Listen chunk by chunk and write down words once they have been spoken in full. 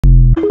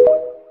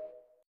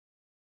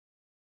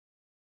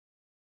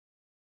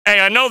Hey,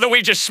 I know that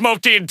we just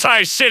smoked the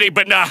entire city,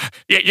 but nah,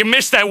 you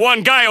missed that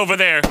one guy over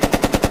there.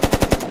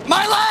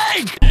 My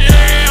leg!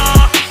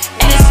 Yeah!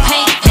 If it's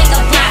pink, pick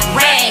a black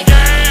red.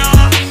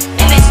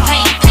 If it's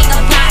pink, pick a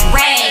black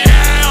red.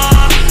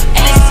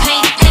 If it's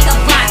pink, pick a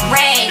black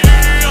red.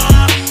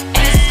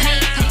 If it's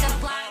pink, pick a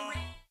black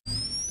red.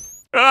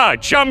 Ah,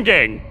 Chum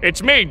Gang,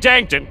 it's me,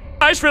 Dankton.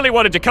 I just really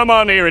wanted to come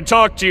on here and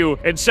talk to you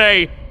and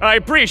say, I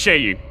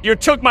appreciate you. You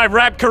took my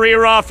rap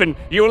career off and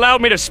you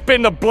allowed me to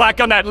spin the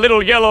black on that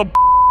little yellow.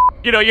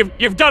 You know,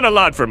 you've done a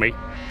lot for me.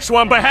 So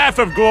on behalf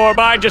of Glorb,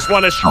 I just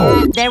want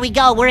to There we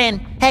go, we're in.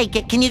 Hey,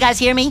 can you guys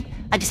hear me?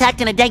 I just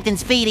hacked into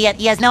Dankton's feed.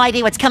 He has no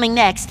idea what's coming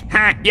next.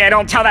 Huh, yeah,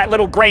 don't tell that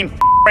little grain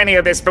any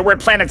of this, but we're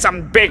planning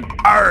something big.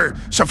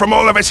 So from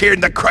all of us here in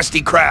the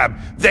Krusty Krab,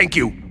 thank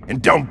you,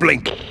 and don't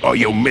blink or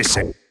you'll miss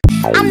it.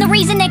 I'm the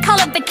reason they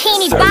call it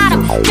Bikini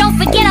Bottom. Don't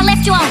forget I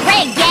left you on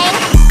red, gang.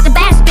 The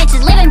baddest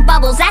bitches live in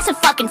bubbles, that's a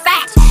fucking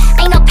fact.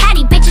 Ain't no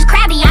patty, bitches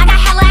crabby, I got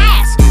hella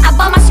ass. I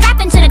bought my strap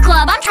into the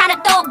club, I'm trying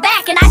to throw it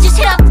back, and I just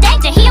hit up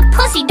Dankton, he a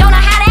pussy, don't know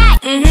how to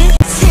act. I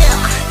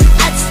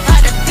just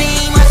start to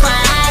beam, watch my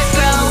eyes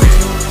grow.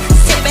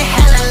 Sipping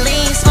hella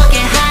lean,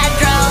 smoking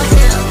hydro.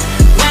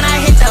 When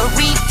I hit the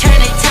reef,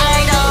 turn it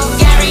tidal.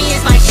 Gary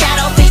is my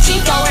shadow, bitch,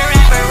 he go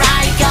wherever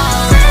I go.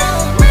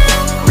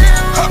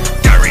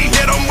 Gary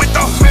hit him with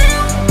the.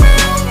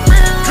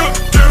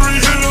 Gary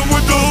hit him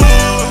with the.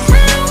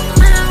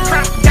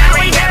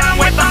 Gary hit him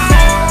with the.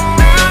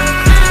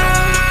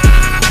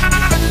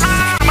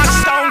 I'm a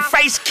stone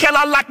face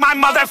killer like my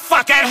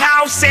motherfucking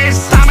house is.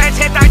 I'ma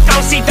hit that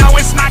do-si-do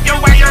and smack you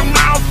where your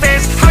mouth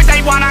is. Heard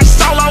they want a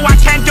solo, I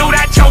can't do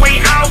that till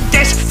we out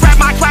this. Grab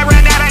my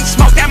clarinet and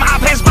smoke them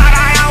up his body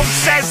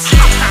ounces.